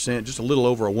 1%, just a little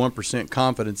over a 1%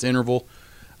 confidence interval.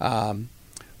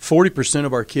 40%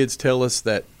 of our kids tell us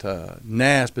that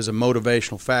NASP is a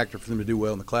motivational factor for them to do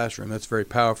well in the classroom. That's very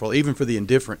powerful, even for the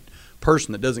indifferent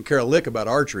person that doesn't care a lick about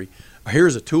archery.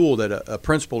 Here's a tool that a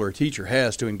principal or a teacher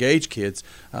has to engage kids.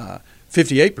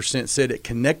 58% said it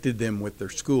connected them with their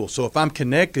school. So if I'm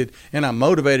connected and I'm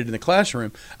motivated in the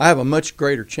classroom, I have a much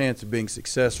greater chance of being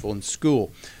successful in school.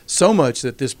 So much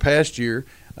that this past year,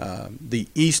 the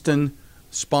Easton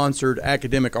sponsored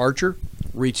academic archer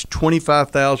reached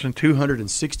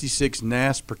 25,266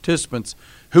 NASP participants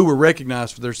who were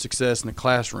recognized for their success in the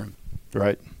classroom.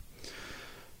 Right.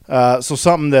 So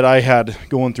something that I had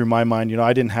going through my mind,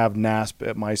 I didn't have NASP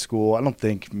at my school. I don't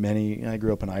think many, I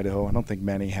grew up in Idaho, I don't think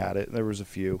many had it. There was a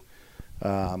few.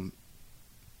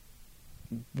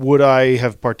 Would I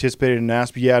have participated in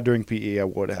NASP? Yeah, during PE I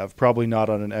would have. Probably not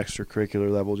on an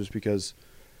extracurricular level just because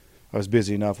I was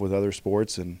busy enough with other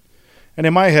sports. And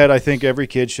in my head, I think every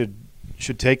kid should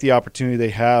take the opportunity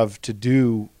they have to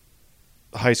do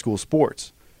high school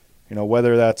sports.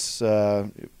 Whether that's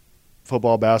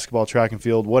football, basketball, track and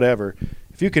field, whatever.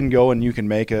 If you can go and you can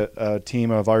make a team,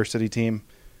 a varsity team,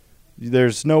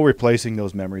 there's no replacing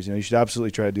those memories. You should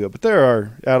absolutely try to do it. But there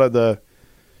are, out of the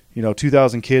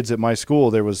 2,000 kids at my school,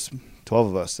 there was 12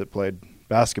 of us that played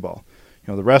basketball.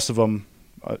 The rest of them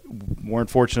weren't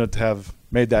fortunate to have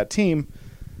made that team.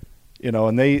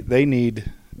 And they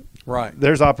need right.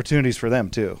 There's opportunities for them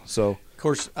too. So of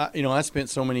course, I spent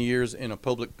so many years in a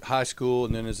public high school,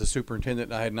 and then as a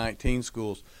superintendent, I had 19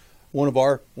 schools. One of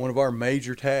our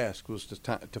major tasks was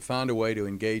to find a way to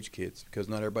engage kids, because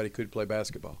not everybody could play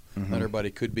basketball. Not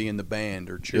everybody could be in the band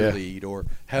or cheerlead or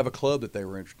have a club that they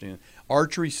were interested in.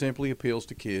 Archery simply appeals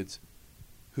to kids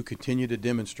who continue to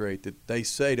demonstrate that they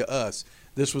say to us,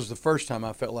 this was the first time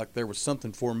I felt like there was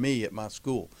something for me at my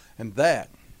school. And that,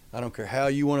 I don't care how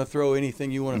you want to throw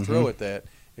anything you want to throw at that,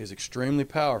 is extremely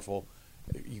powerful.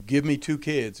 You give me 2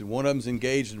 kids and one of them's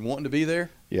engaged and wanting to be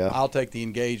there, I'll take the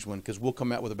engaged one, because we'll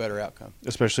come out with a better outcome.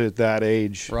 Especially at that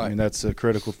age. Right. I mean, that's a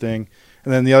critical thing.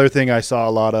 And then the other thing I saw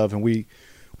a lot of, and we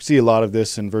see a lot of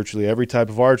this in virtually every type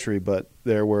of archery, but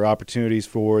there were opportunities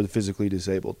for the physically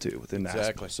disabled too within NASP.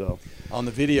 Exactly. So on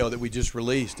the video that we just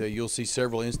released, you'll see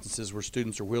several instances where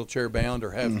students are wheelchair bound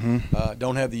or have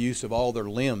don't have the use of all their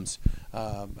limbs.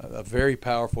 A very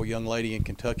powerful young lady in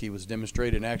Kentucky was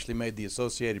demonstrated and actually made the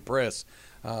Associated Press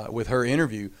with her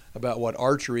interview about what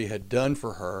archery had done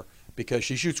for her, because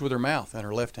she shoots with her mouth and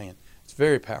her left hand. It's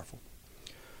very powerful.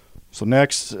 So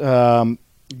next,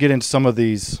 get into some of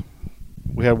these.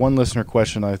 We had one listener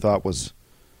question I thought was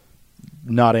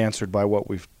not answered by what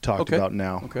we've talked about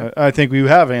now. Okay. I think we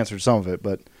have answered some of it,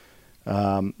 but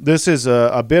this is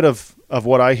a bit of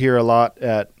what I hear a lot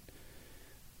at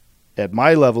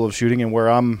my level of shooting, and where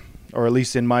I'm, or at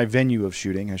least in my venue of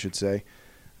shooting, I should say.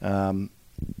 And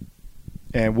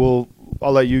I'll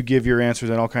let you give your answers,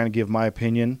 and I'll kind of give my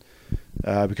opinion,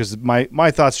 because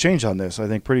my thoughts changed on this, I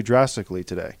think, pretty drastically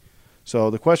today.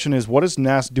 So the question is, what is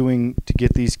NASP doing to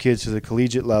get these kids to the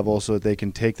collegiate level so that they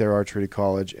can take their archery to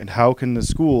college, and how can the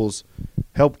schools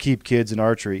help keep kids in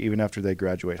archery even after they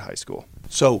graduate high school?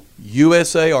 So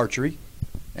USA Archery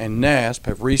and NASP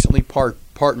have recently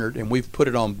partnered, and we've put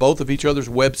it on both of each other's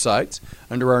websites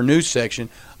under our news section,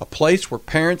 a place where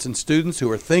parents and students who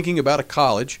are thinking about a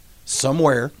college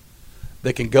somewhere,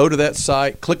 they can go to that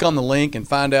site, click on the link, and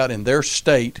find out in their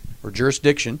state or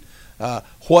jurisdiction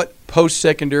what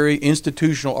post-secondary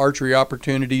institutional archery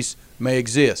opportunities may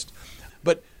exist.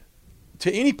 But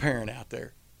to any parent out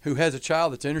there who has a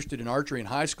child that's interested in archery in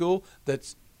high school,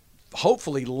 that's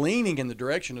hopefully leaning in the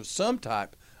direction of some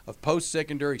type of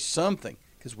post-secondary something,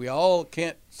 because we all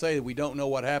can't say that we don't know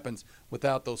what happens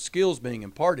without those skills being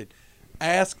imparted.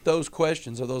 Ask those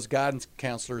questions of those guidance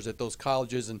counselors at those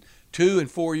colleges and 2- and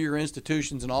 4-year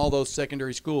institutions and all those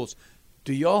secondary schools.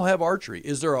 Do y'all have archery?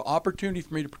 Is there an opportunity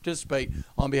for me to participate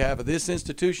on behalf of this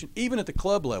institution, even at the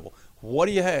club level? What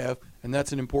do you have? And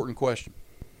that's an important question.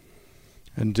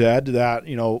 And to add to that,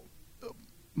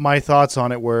 my thoughts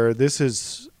on it were this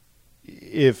is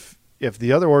if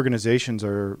the other organizations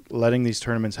are letting these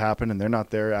tournaments happen and they're not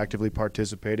there actively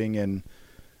participating in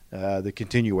the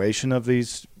continuation of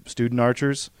these student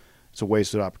archers, it's a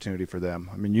wasted opportunity for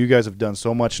them. I mean, you guys have done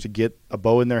so much to get a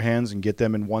bow in their hands and get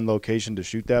them in one location to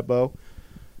shoot that bow.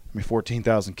 I mean,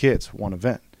 14,000 kids, one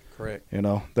event. Correct.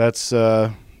 That's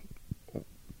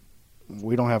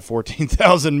we don't have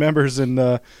 14,000 members in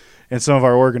some of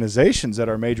our organizations that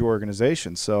are major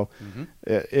organizations. So,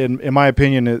 in my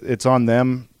opinion, it's on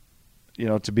them,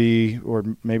 to be, or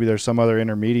maybe there's some other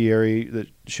intermediary that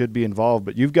should be involved.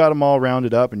 But you've got them all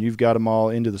rounded up and you've got them all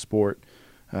into the sport.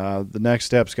 The next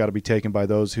step's got to be taken by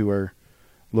those who are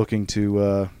looking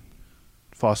to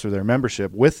foster their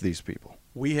membership with these people.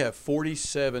 We have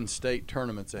 47 state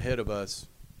tournaments ahead of us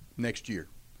next year.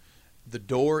 The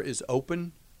door is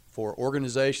open for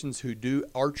organizations who do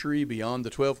archery beyond the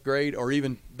 12th grade, or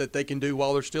even that they can do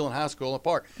while they're still in high school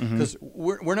apart. Because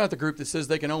we're not the group that says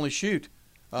they can only shoot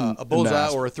a bullseye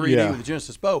or a 3D with a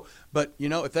Genesis bow. But,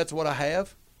 if that's what I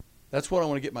have, that's what I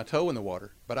want to get my toe in the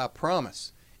water. But I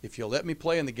promise, if you'll let me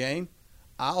play in the game,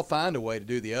 I'll find a way to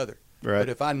do the other. Right. But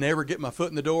if I never get my foot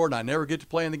in the door and I never get to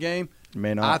play in the game,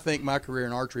 may not. I think my career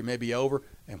in archery may be over.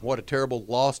 And what a terrible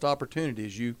lost opportunity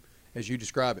as you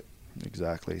describe it.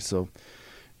 Exactly. So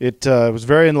it was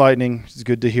very enlightening. It's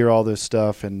good to hear all this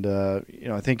stuff. And, I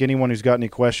think anyone who's got any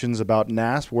questions about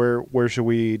NASP, where should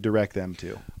we direct them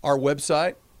to? Our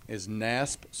website is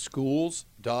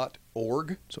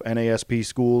naspschools.org. So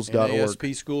naspschools.org.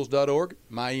 naspschools.org.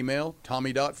 My email,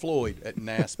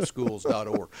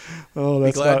 tommy.floyd@naspschools.org. Oh,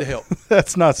 be glad to help.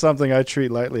 That's not something I treat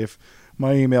lightly. If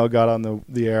my email got on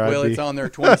the air, well, it's on there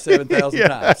 27,000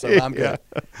 times, so I'm good.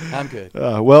 I'm good.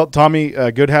 Well, Tommy,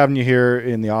 good having you here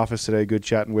in the office today. Good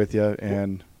chatting with you.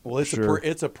 And well,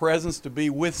 it's a presence to be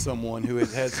with someone who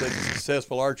has had such a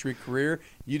successful archery career.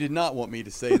 You did not want me to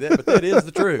say that, but that is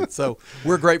the truth. So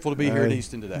we're grateful to be here at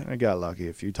Easton today. I got lucky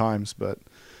a few times, but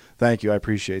thank you. I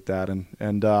appreciate that.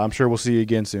 And I'm sure we'll see you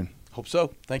again soon. Hope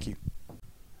so. Thank you.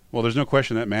 Well, there's no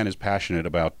question that man is passionate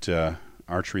about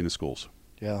archery in the schools.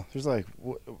 Yeah, there's like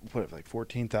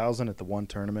 14,000 at the one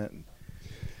tournament. And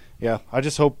yeah, I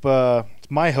just hope it's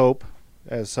my hope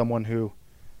as someone who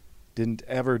didn't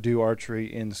ever do archery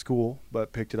in school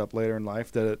but picked it up later in life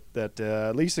that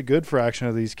at least a good fraction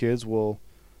of these kids will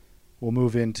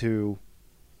move into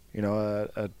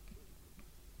a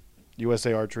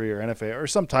USA Archery or NFA or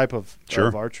some type of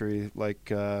archery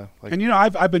like and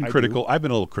I've been critical. I've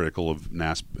been a little critical of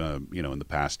NASP in the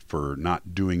past for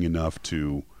not doing enough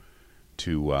to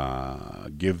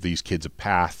give these kids a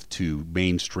path to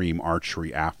mainstream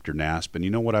archery after NASP.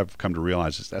 And what I've come to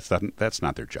realize is that's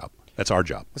not their job. That's our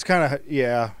job. It's kind of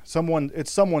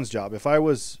it's someone's job. If I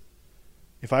was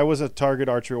a target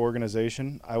archery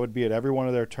organization, I would be at every one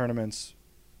of their tournaments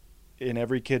in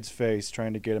every kid's face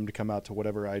trying to get him to come out to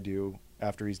whatever I do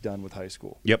after he's done with high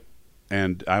school. Yep.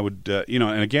 And I would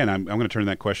and again I'm going to turn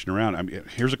that question around.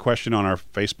 Here's a question on our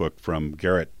Facebook from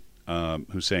Garrett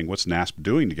who's saying, what's NASP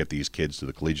doing to get these kids to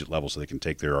the collegiate level so they can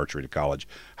take their archery to college?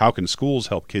 How can schools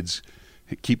help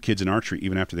keep kids in archery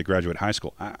even after they graduate high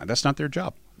school? That's not their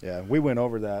job. Yeah, we went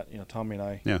over that. Tommy and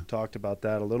I talked about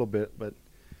that a little bit, but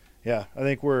yeah, I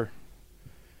think we're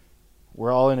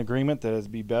all in agreement that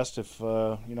it'd be best if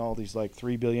all these like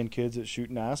 3 billion kids that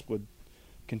shoot NASP would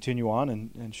continue on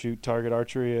and shoot target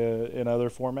archery in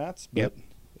other formats. But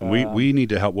we need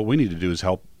to help. What we need to do is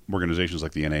help organizations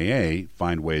like the NAA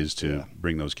find ways to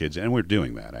bring those kids in, and we're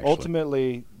doing that actually.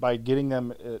 Ultimately, by getting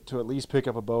them to at least pick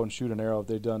up a bow and shoot an arrow,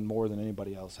 they've done more than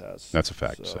anybody else has. That's a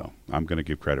fact. So I'm going to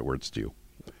give credit where it's due.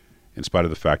 in spite of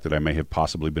the fact that I may have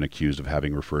possibly been accused of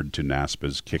having referred to NASP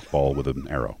as kickball with an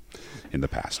arrow in the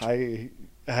past. I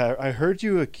heard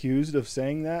you accused of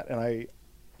saying that, and I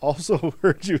also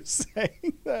heard you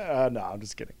saying that. No, I'm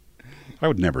just kidding. I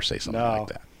would never say something like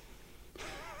that.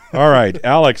 All right.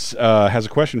 Alex has a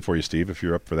question for you, Steve, if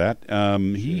you're up for that.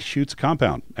 He shoots a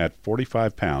compound at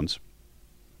 45 pounds,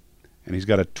 and he's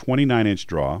got a 29-inch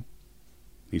draw.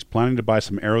 He's planning to buy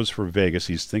some arrows for Vegas.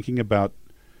 He's thinking about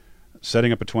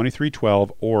setting up a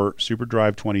 2312 or Super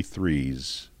Drive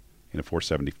 23s in a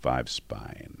 475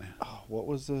 spine. Oh, what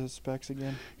was the specs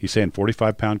again? He's saying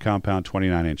 45-pound compound,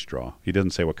 29-inch draw. He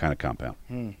doesn't say what kind of compound.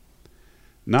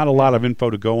 Not a lot of info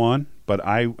to go on, but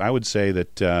I would say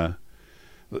that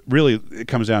really it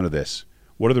comes down to this.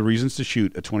 What are the reasons to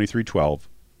shoot a 2312?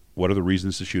 What are the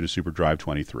reasons to shoot a Super Drive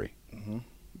 23?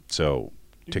 So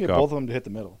you can get both of them to hit the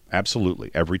middle.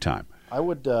 Absolutely, every time. I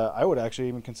would actually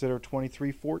even consider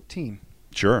 2314.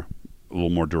 Sure. A little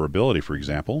more durability, for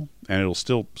example, and it'll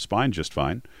still spine just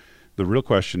fine. The real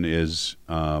question is,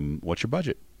 what's your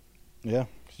budget? Yeah.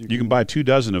 You can buy 2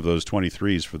 dozen of those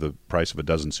 23s for the price of a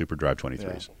dozen Super Drive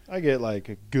 23s. Yeah. I get like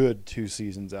a good 2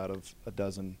 seasons out of a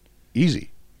dozen.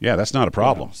 Easy. Yeah, that's not a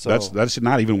problem. Yeah, so, that's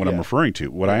not even what I'm referring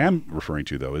to. What I am referring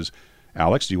to, though, is,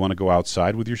 Alex, do you want to go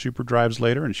outside with your Super Drives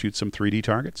later and shoot some 3D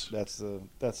targets? That's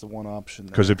the one option.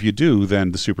 Because if you do,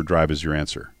 then the Super Drive is your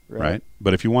answer, right?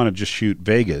 But if you want to just shoot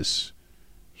Vegas,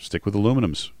 stick with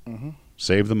aluminums.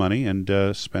 Save the money and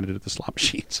spend it at the slot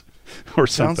machines or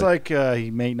something. Sounds like he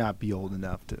may not be old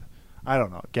enough to. I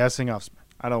don't know. Guessing off.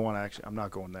 I don't want to actually. I'm not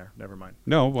going there. Never mind.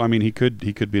 No, I mean he could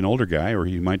be an older guy, or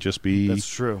he might just be. That's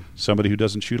true. Somebody who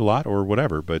doesn't shoot a lot or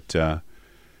whatever. But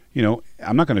you know,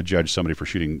 I'm not going to judge somebody for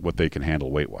shooting what they can handle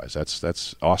weight wise.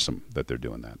 That's awesome that they're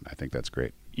doing that. I think that's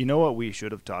great. You know what we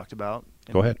should have talked about?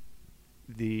 Go ahead.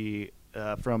 The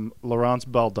from Laurence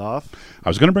Baldoff. I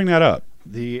was going to bring that up.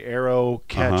 The arrow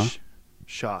catch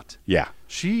shot. Yeah.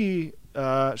 She's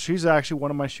actually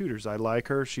one of my shooters. I like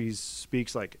her. She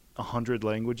speaks like 100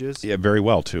 languages. Yeah, very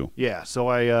well too. Yeah.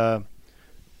 So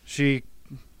she's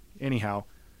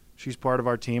part of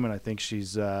our team, and I think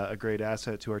she's a great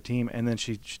asset to our team. And then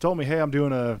she told me, hey, I'm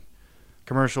doing a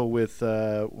commercial with. Do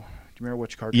you remember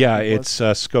which car? Yeah, it's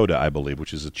Skoda, I believe,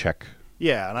 which is a Czech.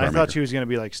 Yeah, and I thought she was going to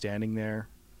be like standing there.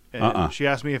 And she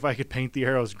asked me if I could paint the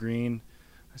arrows green.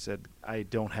 I said, I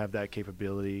don't have that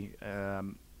capability.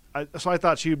 So I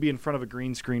thought she would be in front of a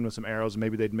green screen with some arrows, and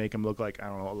maybe they'd make them look like, I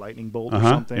don't know, a lightning bolt or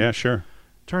something. Yeah, sure.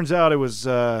 Turns out it was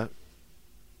a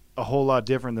whole lot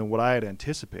different than what I had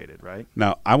anticipated, right?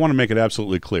 Now, I want to make it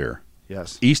absolutely clear.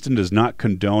 Yes. Easton does not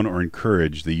condone or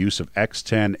encourage the use of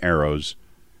X10 arrows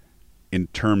in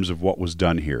terms of what was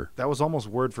done here. That was almost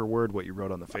word for word what you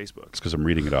wrote on the Facebook. It's because I'm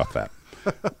reading it off that.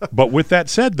 But with that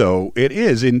said, though, it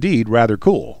is indeed rather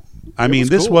cool. I mean,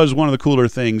 this was one of the cooler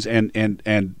things, and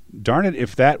darn it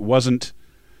if that wasn't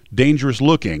dangerous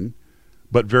looking,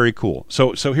 but very cool.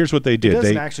 So here's what they did. It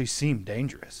doesn't actually seem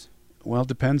dangerous. Well, it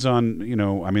depends on,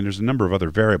 I mean, there's a number of other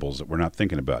variables that we're not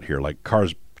thinking about here, like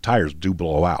tires do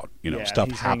blow out, stuff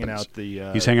happens.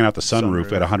 He's hanging out the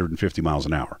sunroof at 150 miles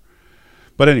an hour.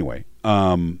 But anyway,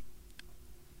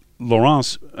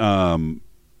 Laurence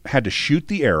had to shoot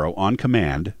the arrow on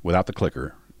command without the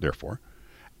clicker, therefore,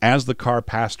 as the car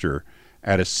passed her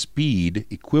at a speed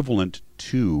equivalent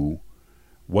to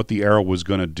what the arrow was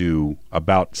going to do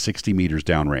about 60 meters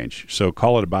downrange. So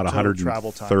call it about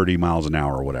 130 miles an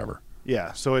hour or whatever.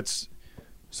 Yeah, so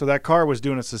that car was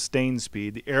doing a sustained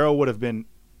speed. The arrow would have been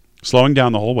slowing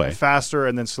down the whole way. Faster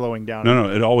and then slowing down.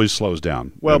 No, it always slows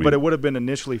down. Well, but it would have been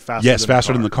initially faster. Yes,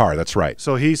 faster than the car. That's right.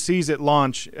 So he sees it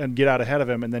launch and get out ahead of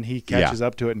him, and then he catches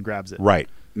up to it and grabs it. Right.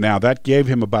 Now, that gave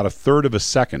him about a third of a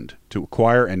second to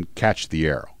acquire and catch the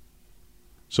arrow.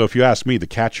 So if you ask me, the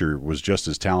catcher was just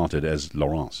as talented as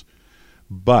Laurence.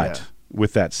 But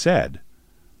with that said,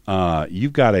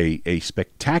 you've got a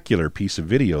spectacular piece of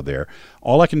video there.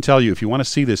 All I can tell you, if you want to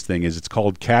see this thing, is it's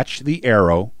called Catch the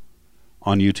Arrow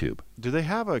on YouTube. Do they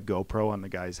have a GoPro on the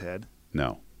guy's head?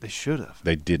 No. They should have.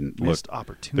 They didn't. Missed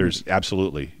opportunity. There's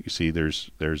absolutely. You see, there's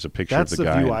a picture of the guy.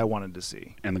 That's the view I wanted to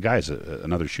see. And the guy's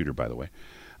another shooter, by the way.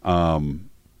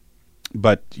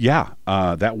 But yeah,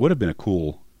 that would have been a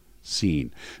cool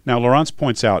scene. Now, Laurence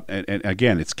points out, and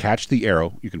again, it's Catch the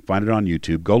Arrow. You can find it on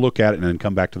YouTube. Go look at it and then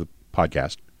come back to the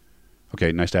podcast.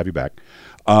 Okay, nice to have you back.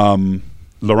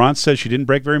 Laurence says she didn't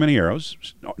break very many arrows.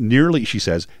 She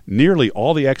says, nearly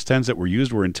all the X10s that were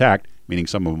used were intact, meaning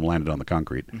some of them landed on the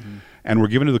concrete, and were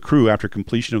given to the crew after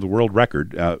completion of the world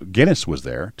record. Guinness was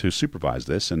there to supervise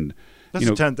this, and that's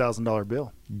a $10,000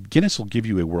 bill. Guinness will give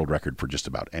you a world record for just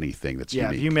about anything that's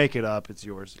unique. Yeah, if you make it up, it's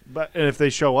yours. But if they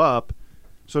show up,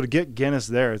 So to get Guinness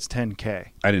there, it's $10K.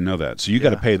 I didn't know that. So you got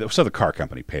to pay them. So the car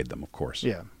company paid them, of course.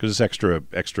 Yeah. Because it's extra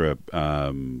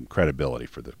credibility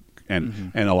for the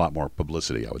and a lot more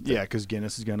publicity, I would think. Yeah, because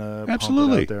Guinness is gonna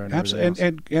Absolutely. pump it out there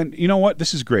and and you know what?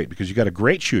 This is great because you got a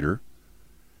great shooter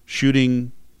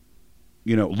shooting,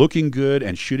 looking good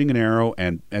and shooting an arrow,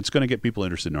 and it's going to get people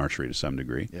interested in archery to some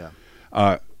degree.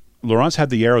 Yeah. Laurence had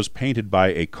the arrows painted by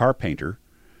a car painter.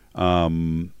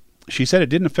 She said it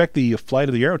didn't affect the flight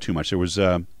of the arrow too much. There was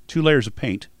 2 layers of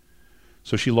paint,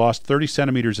 so she lost 30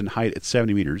 centimeters in height at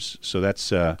 70 meters. So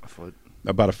that's a foot.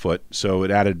 About a foot. So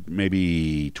it added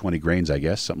maybe 20 grains, I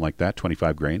guess, something like that,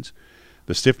 25 grains.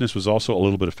 The stiffness was also a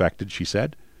little bit affected, she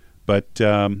said, but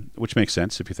which makes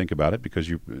sense if you think about it, because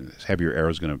your heavier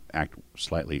arrow is going to act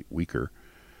slightly weaker.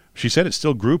 She said it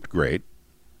still grouped great.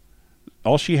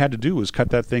 All she had to do was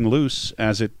cut that thing loose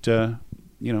as it,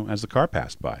 as the car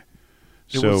passed by.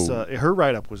 Her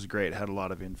write-up was great. It had a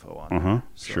lot of info on it.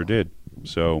 So. Sure did.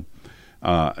 So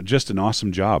just an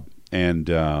awesome job. And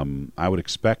I would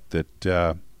expect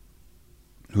that,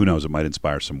 who knows, it might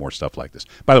inspire some more stuff like this.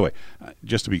 By the way,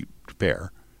 just to be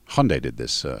fair, Hyundai did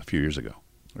this a few years ago.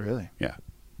 Really? Yeah.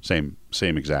 Same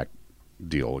exact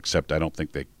deal, except I don't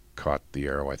think they caught the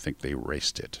arrow. I think they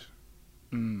raced it.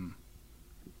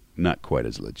 Not quite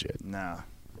as legit. Nah.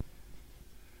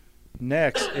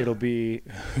 Next, it'll be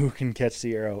who can catch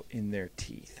the arrow in their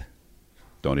teeth.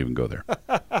 Don't even go there.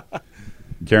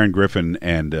 Karen Griffin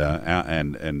and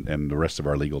the rest of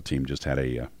our legal team just had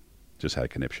a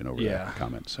conniption over that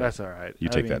comment. So that's all right. You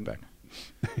take that back.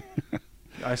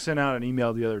 I sent out an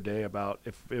email the other day about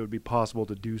if it would be possible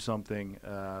to do something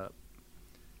that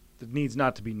needs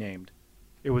not to be named.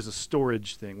 It was a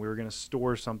storage thing. We were going to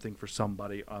store something for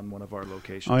somebody on one of our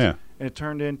locations. Oh, yeah. And it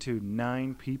turned into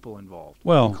 9 people involved,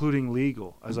 well, including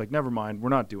legal. I was like, never mind, we're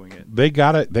not doing it. They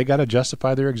gotta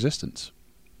justify their existence.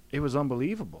 It was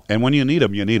unbelievable. And when you need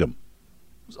them, you need them.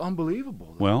 It was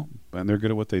unbelievable. Well, and they're good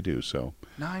at what they do. So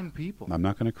 9 people. I'm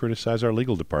not going to criticize our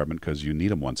legal department because you need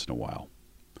them once in a while,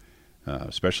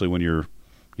 especially when you're,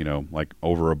 like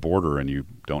over a border and you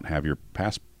don't have your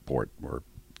passport, or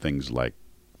things like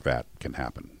that can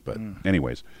happen. But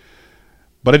anyways,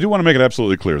 but I do want to make it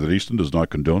absolutely clear that Easton does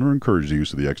not condone or encourage the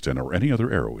use of the X10 or any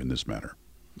other arrow in this manner.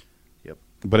 Yep.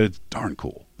 But it's darn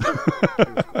cool.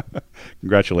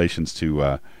 Congratulations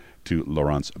to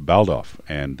Laurence Baldoff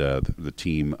and the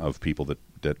team of people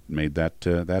that made that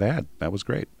ad. That was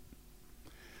great.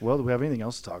 Well, do we have anything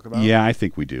else to talk about? Yeah, I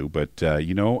think we do. But,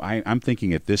 I'm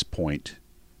thinking at this point,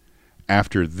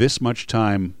 after this much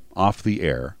time off the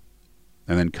air,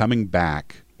 and then coming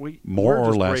back we're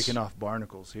just breaking off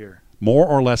barnacles here. More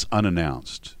or less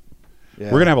unannounced. Yeah.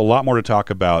 We're going to have a lot more to talk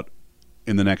about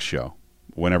in the next show,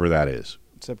 whenever that is.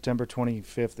 September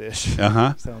 25th-ish.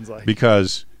 Sounds like.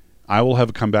 Because I will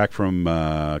have come back from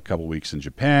a couple weeks in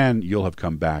Japan. You'll have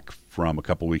come back from a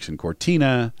couple weeks in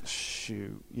Cortina.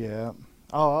 Shoot, yeah.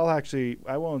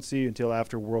 I won't see you until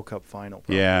after World Cup final.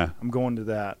 Probably. Yeah. I'm going to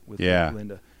that with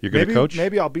Linda. You're going to coach?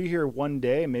 Maybe I'll be here one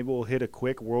day, and maybe we'll hit a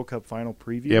quick World Cup final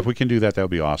preview. Yeah, if we can do that, that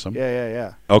would be awesome.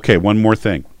 Yeah. Okay, one more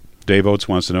thing. Dave Oates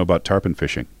wants to know about tarpon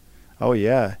fishing. Oh,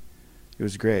 yeah. It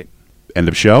was great. End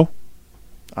of show?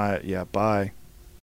 Yeah, bye.